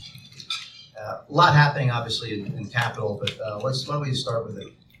A lot happening, obviously, in Capitol, but why don't we start with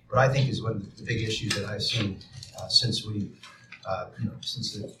what I think is one of the big issues that I've seen since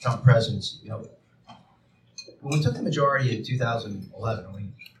since the Trump presidency. When we took the majority in 2011, and we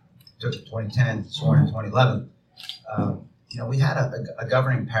took it 2010, sworn in 2011, we had a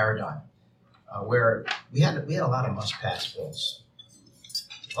governing paradigm where we had a lot of must-pass bills.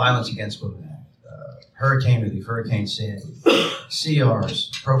 Violence Against Women Act, Hurricane Relief, Hurricane Sandy, CRs,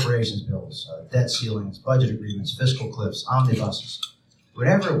 appropriations bills, debt ceilings, budget agreements, fiscal cliffs, omnibuses,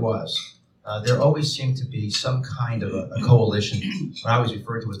 whatever it was, there always seemed to be some kind of a coalition. What I always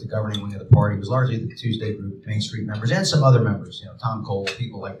referred to as the governing wing of the party was largely the Tuesday group, Main Street members, and some other members, Tom Cole,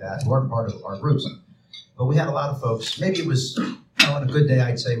 people like that, who weren't part of our groups. But we had a lot of folks. Maybe it was, on a good day,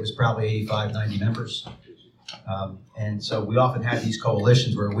 I'd say it was probably 85, 90 members. And so we often had these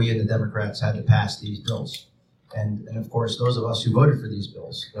coalitions where we and the Democrats had to pass these bills. And of course, those of us who voted for these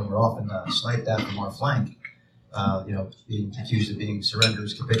bills were often sniped at from our flank, being accused of being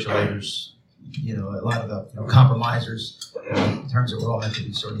surrenderers, capitulators, a lot of the compromisers, in terms that were all meant to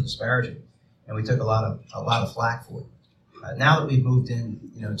be sort of disparaging. And we took a lot of flack for it. Now that we've moved in,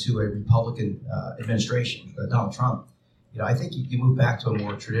 to a Republican administration, Donald Trump, I think you move back to a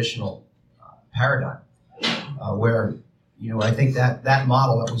more traditional paradigm. Where, I think that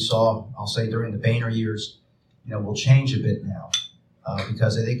model that we saw, I'll say during the Boehner years, will change a bit now,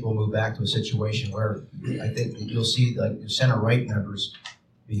 because I think we'll move back to a situation where I think that you'll see like center-right members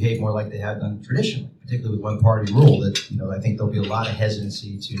behave more like they have done traditionally, particularly with one-party rule. That I think there'll be a lot of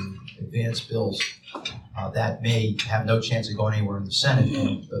hesitancy to advance bills that may have no chance of going anywhere in the Senate.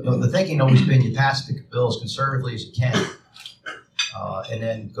 And the thinking always been you pass the bill as conservatively as you can. And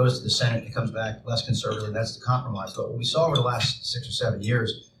then goes to the Senate and comes back less conservative, and that's the compromise. But what we saw over the last 6 or 7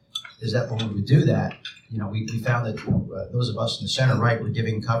 years is that when we would do that, we found that those of us in the center right were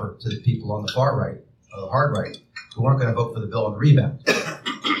giving cover to the people on the far right, the hard right, who weren't going to vote for the bill on the rebound.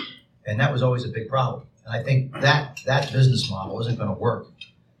 And that was always a big problem. And I think that business model isn't going to work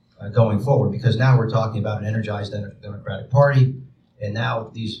going forward, because now we're talking about an energized Democratic Party, and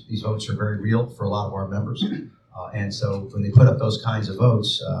now these votes are very real for a lot of our members. And so when they put up those kinds of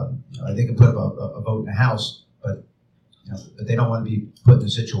votes, they can put up a vote in the House, but they don't want to be put in a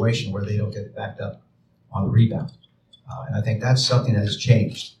situation where they don't get backed up on the rebound. And I think that's something that has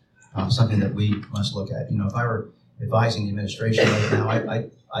changed, something that we must look at. If I were advising the administration right now,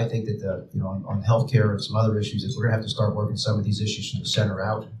 I think that on healthcare and some other issues, that we're going to have to start working some of these issues from the center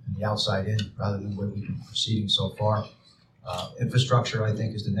out and the outside in, rather than the way we've been proceeding so far. Infrastructure, I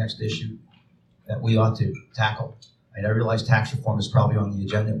think, is the next issue that we ought to tackle. And I realize tax reform is probably on the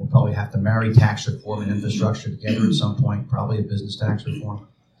agenda. We'll probably have to marry tax reform and infrastructure together at some point, probably a business tax reform.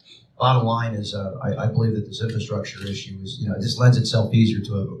 Bottom line is, I believe that this infrastructure issue is, this lends itself easier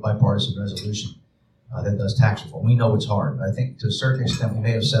to a bipartisan resolution than does tax reform. We know it's hard. I think to a certain extent we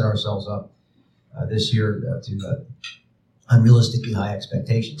may have set ourselves up this year to unrealistically high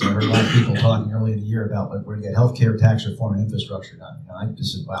expectations. I heard a lot of people talking early in the year about we're going to get healthcare, tax reform, and infrastructure done. I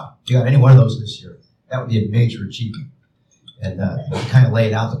just said, wow, if you got any one of those this year, that would be a major achievement. And to kind of lay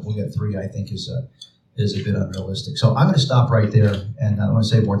it out that we'll get three, I think is a bit unrealistic. So I'm going to stop right there, and I want to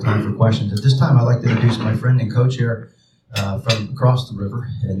save more time for questions. At this time, I'd like to introduce my friend and co-chair from across the river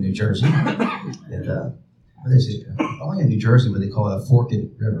in New Jersey. And what is it? Only in New Jersey where they call it a forked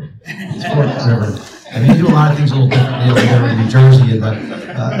river. It's forked river. I mean, you do a lot of things a little differently over there in New Jersey.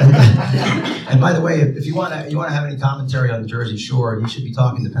 And by the way, if you want to have any commentary on the Jersey Shore, you should be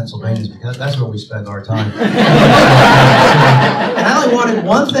talking to Pennsylvanians, because that's where we spend our time. And I only wanted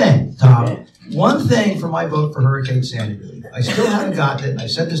one thing, Tom. One thing for my vote for Hurricane Sandy relief. I still haven't gotten it. I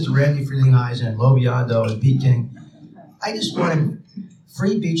said this to Randy Frelinghuysen and Lo Biondo and Pete King. I just wanted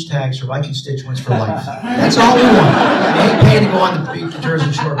free beach tags for my constituents for life. That's all we want. We ain't paying to go on the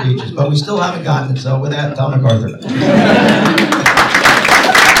Jersey Shore beaches, but we still haven't gotten it. So with that, Tom MacArthur.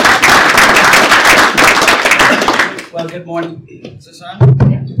 Well, good morning. Is this on?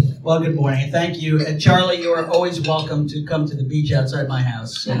 Well, good morning, and thank you. And Charlie, you are always welcome to come to the beach outside my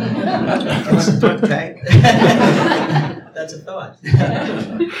house. Okay. That's a thought.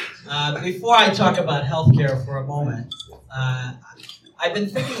 Before I talk about healthcare for a moment, I've been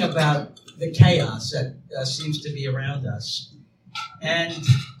thinking about the chaos that seems to be around us. And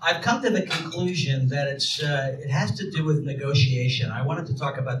I've come to the conclusion that it has to do with negotiation. I wanted to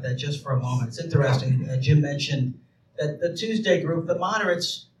talk about that just for a moment. It's interesting. Jim mentioned that the Tuesday group, the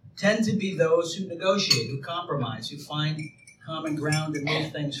moderates, tend to be those who negotiate, who compromise, who find common ground and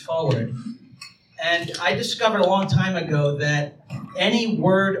move things forward. And I discovered a long time ago that any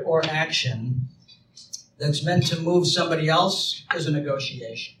word or action that's meant to move somebody else is a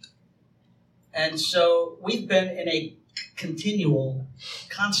negotiation. And so we've been in a continual,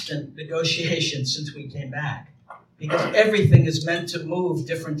 constant negotiation since we came back, because everything is meant to move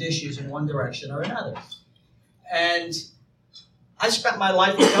different issues in one direction or another. And I spent my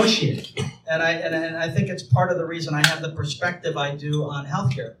life negotiating, and I think it's part of the reason I have the perspective I do on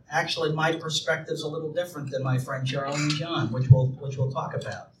healthcare. Actually, my perspective's a little different than my friend Charlie and John, which we'll talk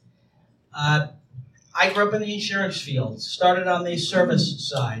about. I grew up in the insurance field, started on the service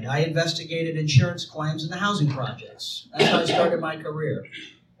side. I investigated insurance claims in the housing projects. That's how I started my career.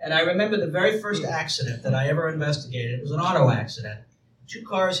 And I remember the very first accident that I ever investigated. It was an auto accident. Two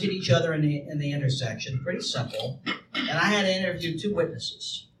cars hit each other in the intersection, pretty simple. And I had to interview two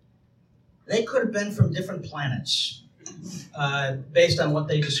witnesses. They could have been from different planets, based on what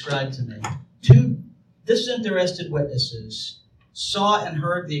they described to me. Two disinterested witnesses saw and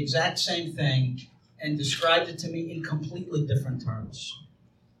heard the exact same thing and described it to me in completely different terms.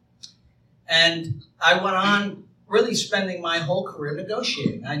 And I went on really spending my whole career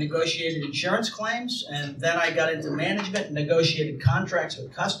negotiating. I negotiated insurance claims, and then I got into management and negotiated contracts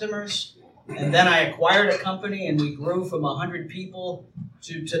with customers. And then I acquired a company, and we grew from 100 people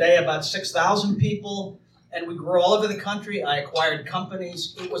to today about 6,000 people. And we grew all over the country. I acquired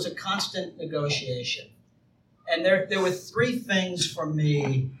companies. It was a constant negotiation. And there were three things for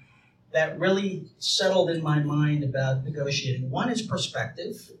me that really settled in my mind about negotiating. One is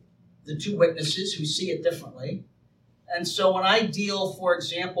perspective, the two witnesses who see it differently. And so when I deal, for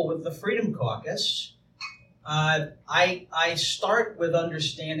example, with the Freedom Caucus, I start with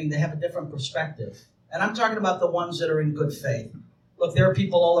understanding they have a different perspective. And I'm talking about the ones that are in good faith. Look, there are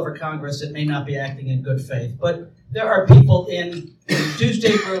people all over Congress that may not be acting in good faith, but there are people in the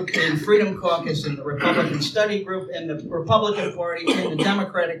Tuesday group, in Freedom Caucus, in the Republican Study Group, in the Republican Party, in the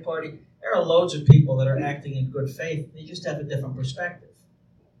Democratic Party. There are loads of people that are acting in good faith. They just have a different perspective.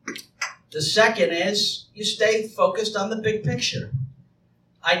 The second is you stay focused on the big picture.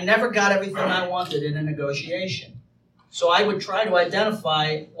 I never got everything I wanted in a negotiation. So I would try to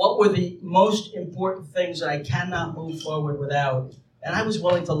identify what were the most important things I cannot move forward without. And I was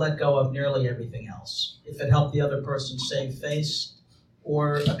willing to let go of nearly everything else if it helped the other person save face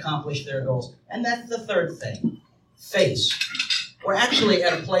or accomplish their goals. And that's the third thing, face. We're actually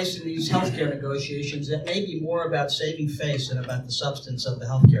at a place in these healthcare negotiations that may be more about saving face than about the substance of the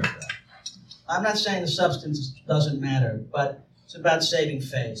healthcare bill. I'm not saying the substance doesn't matter, but it's about saving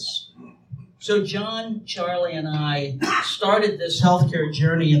face. So John, Charlie, and I started this healthcare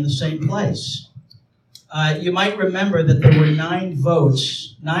journey in the same place. You might remember that there were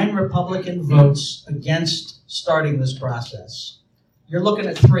 9 Republican votes against starting this process. You're looking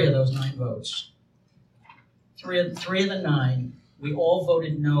at 3 of those 9 votes. Three of the 9, we all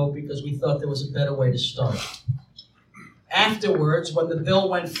voted no because we thought there was a better way to start. Afterwards, when the bill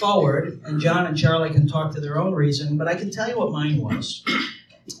went forward, and John and Charlie can talk to their own reason, but I can tell you what mine was.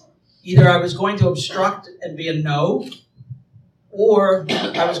 Either I was going to obstruct and be a no, or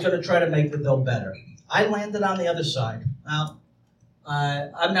I was going to try to make the bill better. I landed on the other side. Now,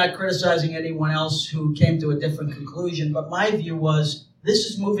 I'm not criticizing anyone else who came to a different conclusion, but my view was, this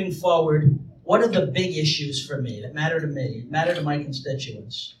is moving forward. What are the big issues for me that matter to me, matter to my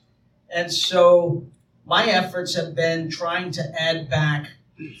constituents? And so my efforts have been trying to add back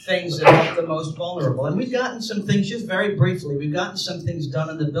things that help the most vulnerable. And we've gotten some things, just very briefly, we've gotten some things done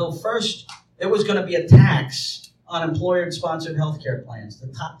in the bill. First, there was going to be a tax on employer-sponsored health care plans, the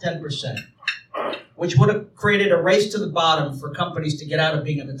top 10%, which would have created a race to the bottom for companies to get out of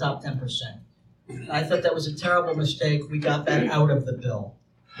being in the top 10%. And I thought that was a terrible mistake. We got that out of the bill.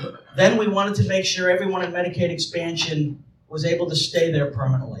 Then we wanted to make sure everyone in Medicaid expansion was able to stay there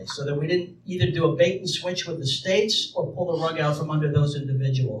permanently, so that we didn't either do a bait and switch with the states or pull the rug out from under those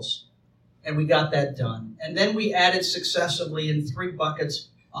individuals. And we got that done. And then we added successively in 3 buckets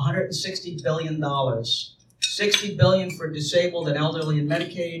 $160 billion. $60 billion for disabled and elderly in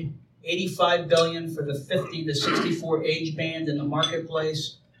Medicaid, $85 billion for the 50 to 64 age band in the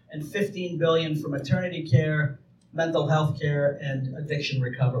marketplace, and $15 billion for maternity care, mental health care, and addiction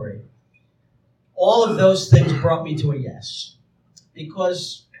recovery. All of those things brought me to a yes,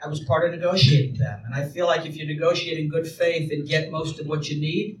 because I was part of negotiating them. And I feel like if you negotiate in good faith and get most of what you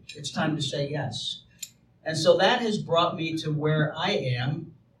need, it's time to say yes. And so that has brought me to where I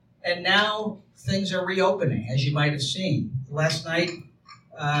am. And now things are reopening, as you might have seen. Last night,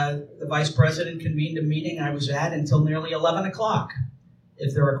 the vice president convened a meeting I was at until nearly 11 o'clock.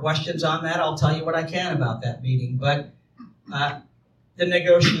 If there are questions on that, I'll tell you what I can about that meeting. But the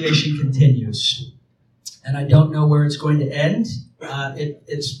negotiation continues. And I don't know where it's going to end.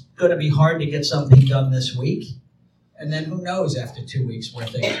 It's going to be hard to get something done this week. And then who knows after 2 weeks where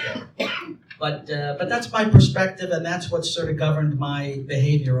things go. But that's my perspective, and that's what sort of governed my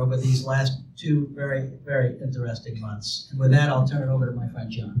behavior over these last 2 very, very interesting months. And with that, I'll turn it over to my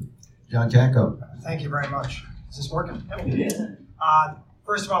friend John. John Katko. Thank you very much. Is this working?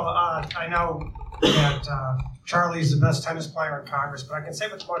 First of all, I know that Charlie's the best tennis player in Congress, but I can say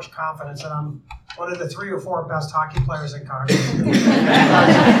with much confidence that I'm one of the 3 or 4 best hockey players in Congress.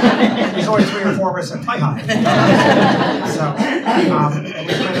 There's only 3 or 4 of us that play hockey. So, and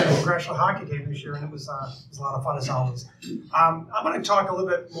we played a congressional hockey game this year, and it was a lot of fun as always. I'm going to talk a little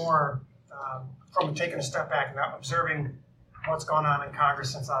bit more from taking a step back and observing what's going on in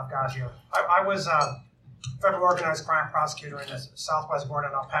Congress since I've got here. I was federal organized crime prosecutor in the southwest border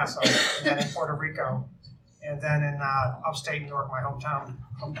in El Paso, and then in Puerto Rico, and then in upstate New York, my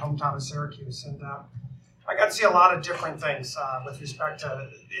hometown of Syracuse. And I got to see a lot of different things with respect to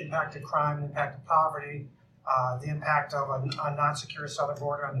the impact of crime, the impact of poverty, the impact of a non-secure southern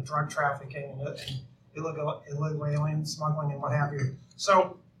border on the drug trafficking and illegal alien smuggling and what have you.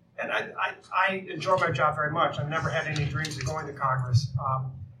 So, and I enjoy my job very much. I've never had any dreams of going to Congress.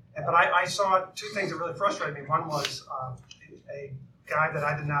 But I saw 2 things that really frustrated me. One was a guy that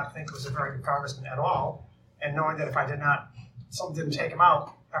I did not think was a very good congressman at all, and knowing that if something didn't take him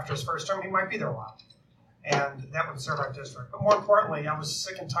out after his first term, he might be there a while. And that would serve our district. But more importantly, I was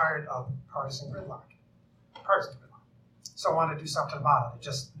sick and tired of partisan gridlock. So I wanted to do something about it. It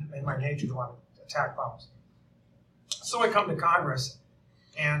just in my nature to want to attack problems. So I come to Congress,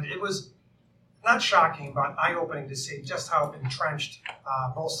 and it was not shocking, but eye-opening to see just how entrenched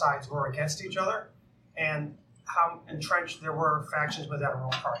both sides were against each other, and how entrenched there were factions within our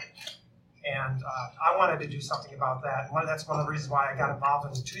own party. And I wanted to do something about that. That's one of the reasons why I got involved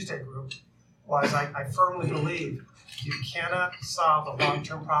in the Tuesday group, was I firmly believe you cannot solve the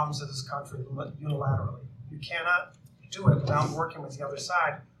long-term problems of this country unilaterally. You cannot do it without working with the other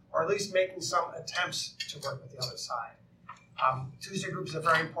side, or at least making some attempts to work with the other side. Tuesday group is a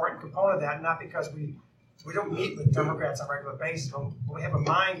very important component of that, not because we don't meet with Democrats on a regular basis, but we have a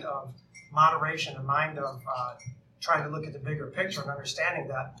mind of moderation, a mind of trying to look at the bigger picture and understanding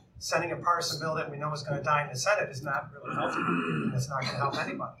that sending a partisan bill that we know is going to die in the Senate is not really healthy, and it's not going to help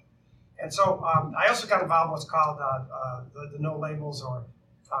anybody. And so I also got involved in what's called the no labels or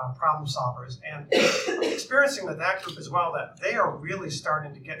problem solvers, and experiencing with that group as well that they are really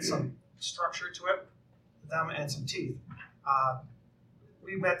starting to get some structure to it, them and some teeth.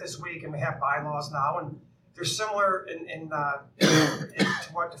 We met this week and we have bylaws now, and they're similar to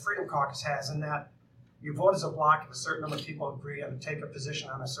what the Freedom Caucus has, in that you vote as a block if a certain number of people agree and take a position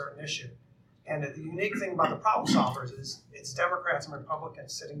on a certain issue. And the unique thing about the problem solvers is it's Democrats and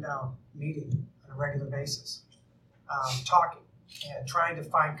Republicans sitting down, meeting on a regular basis, talking and trying to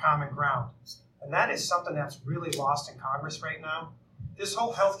find common ground. And that is something that's really lost in Congress right now. This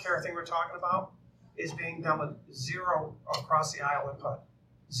whole healthcare thing we're talking about is being done with zero across the aisle input,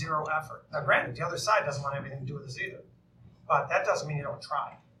 zero effort. Now, granted, the other side doesn't want anything to do with this either, but that doesn't mean you don't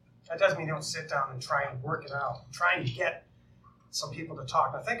try. That doesn't mean you don't sit down and try and work it out, try and get some people to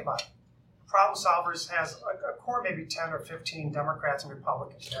talk. Now, think about it. Problem Solvers has a core, maybe 10 or 15 Democrats and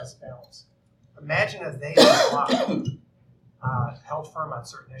Republicans as balance. Imagine if they held firm on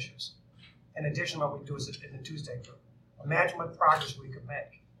certain issues. In addition to what we do in the Tuesday group. Imagine what progress we could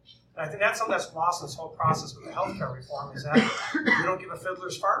make. And I think that's something that's lost in this whole process with the healthcare reform, is that we don't give a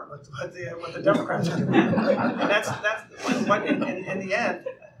fiddler's fart what the Democrats are doing. And that's what in the end,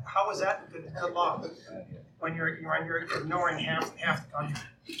 how is that good law when you're ignoring half the country,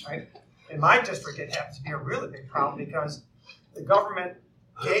 right? In my district, it happens to be a really big problem because the government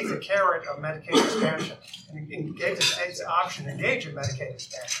gave the carrot of Medicaid expansion and gave the states the option to engage in Medicaid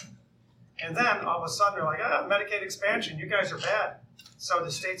expansion. And then all of a sudden they're like, Medicaid expansion, you guys are bad. So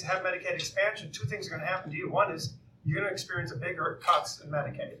the states have Medicaid expansion. 2 things are going to happen to you. One is you're going to experience a bigger cuts in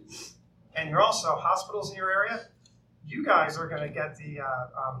Medicaid. And you're also, hospitals in your area, you guys are going to get the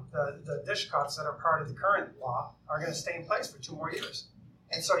dish cuts that are part of the current law are going to stay in place for 2 more years.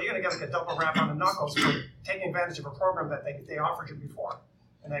 And so you're going to get like a double rap on the knuckles for taking advantage of a program that they offered you before,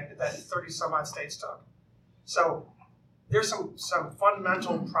 and that 30 some odd states took. So there's some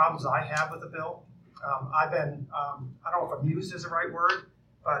fundamental problems I have with the bill. I've been, I don't know if amused is the right word,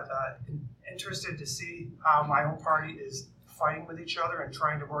 but interested to see how my own party is fighting with each other and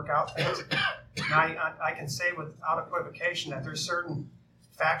trying to work out things. And I can say without equivocation that there's certain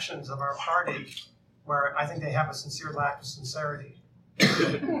factions of our party where I think they have a sincere lack of sincerity.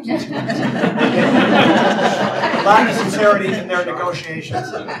 Lack of sincerity in their negotiations.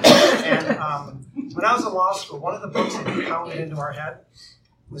 And when I was in law school, one of the books that we pounded into our head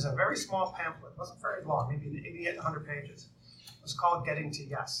was a very small pamphlet. It wasn't very long, maybe 88, 100 pages. It was called Getting to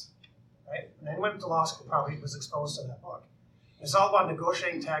Yes. right? And anyone who went to law school probably was exposed to that book. It's all about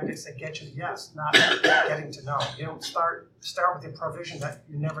negotiating tactics that get you to yes, not getting to no. You don't start with the provision that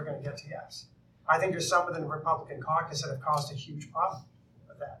you're never going to get to yes. I think there's some within the Republican caucus that have caused a huge problem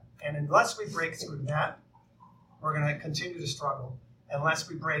with that. And unless we break through that, we're going to continue to struggle. Unless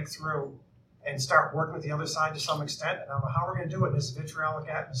we break through and start working with the other side to some extent. And I don't know how we're going to do it in this vitriolic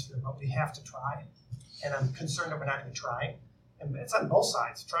atmosphere, but we have to try. And I'm concerned that we're not going to try. And it's on both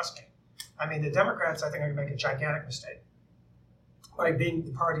sides, trust me. I mean, the Democrats, I think, are going to make a gigantic mistake by being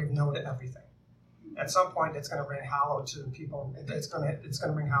the party of no to everything. At some point, it's going to ring hollow to people. It's going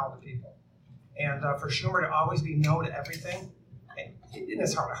to ring hollow to people. And for Schumer to always be no to everything, in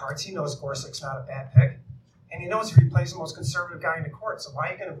his heart of hearts, he knows Gorsuch's not a bad pick. And he knows if he plays the most conservative guy in the court, so why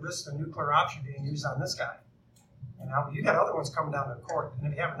are you going to risk the nuclear option being used on this guy? And now you got other ones coming down to the court. And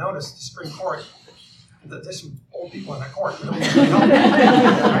if you haven't noticed, the Supreme Court, there's some old people in that court. We don't need to help,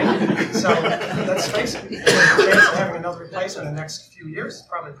 right? So let's face it, the chance of having another replacement in the next few years is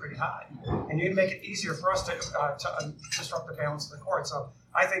probably pretty high. And you can make it easier for us to disrupt the balance of the court. So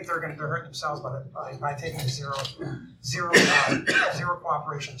I think they're hurt themselves by taking a zero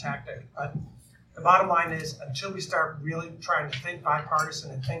cooperation tactic. But the bottom line is, until we start really trying to think bipartisan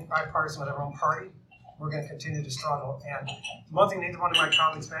and think bipartisan with our own party, we're going to continue to struggle. And the one thing neither one of my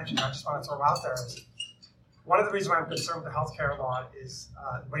colleagues mentioned, I just want to throw out there, is one of the reasons why I'm concerned with the health care law is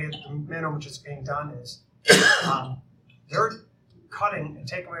the way the manner in which it's being done is they're cutting and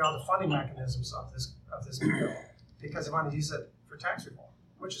taking away all the funding mechanisms of this bill because they want to use it for tax reform,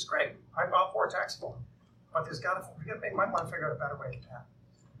 which is great. I'm all for tax reform, but we might want to figure out a better way to do that.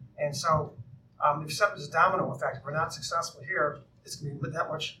 And so, if there's a domino effect, if we're not successful here, it's going to be that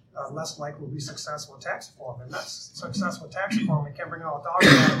much less likely we'll be successful with tax reform. And that's successful with tax reform. We can't bring all the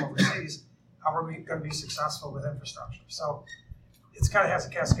dollars from overseas. How are we going to be successful with infrastructure? So it kind of has a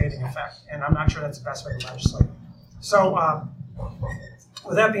cascading effect, and I'm not sure that's the best way to legislate. So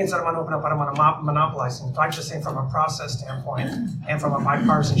with that being said, I want to open up. I don't want to monopolize things. I'm just saying from a process standpoint and from a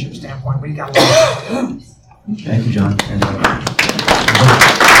bipartisanship standpoint, we got a lot of work to do. Thank you, John.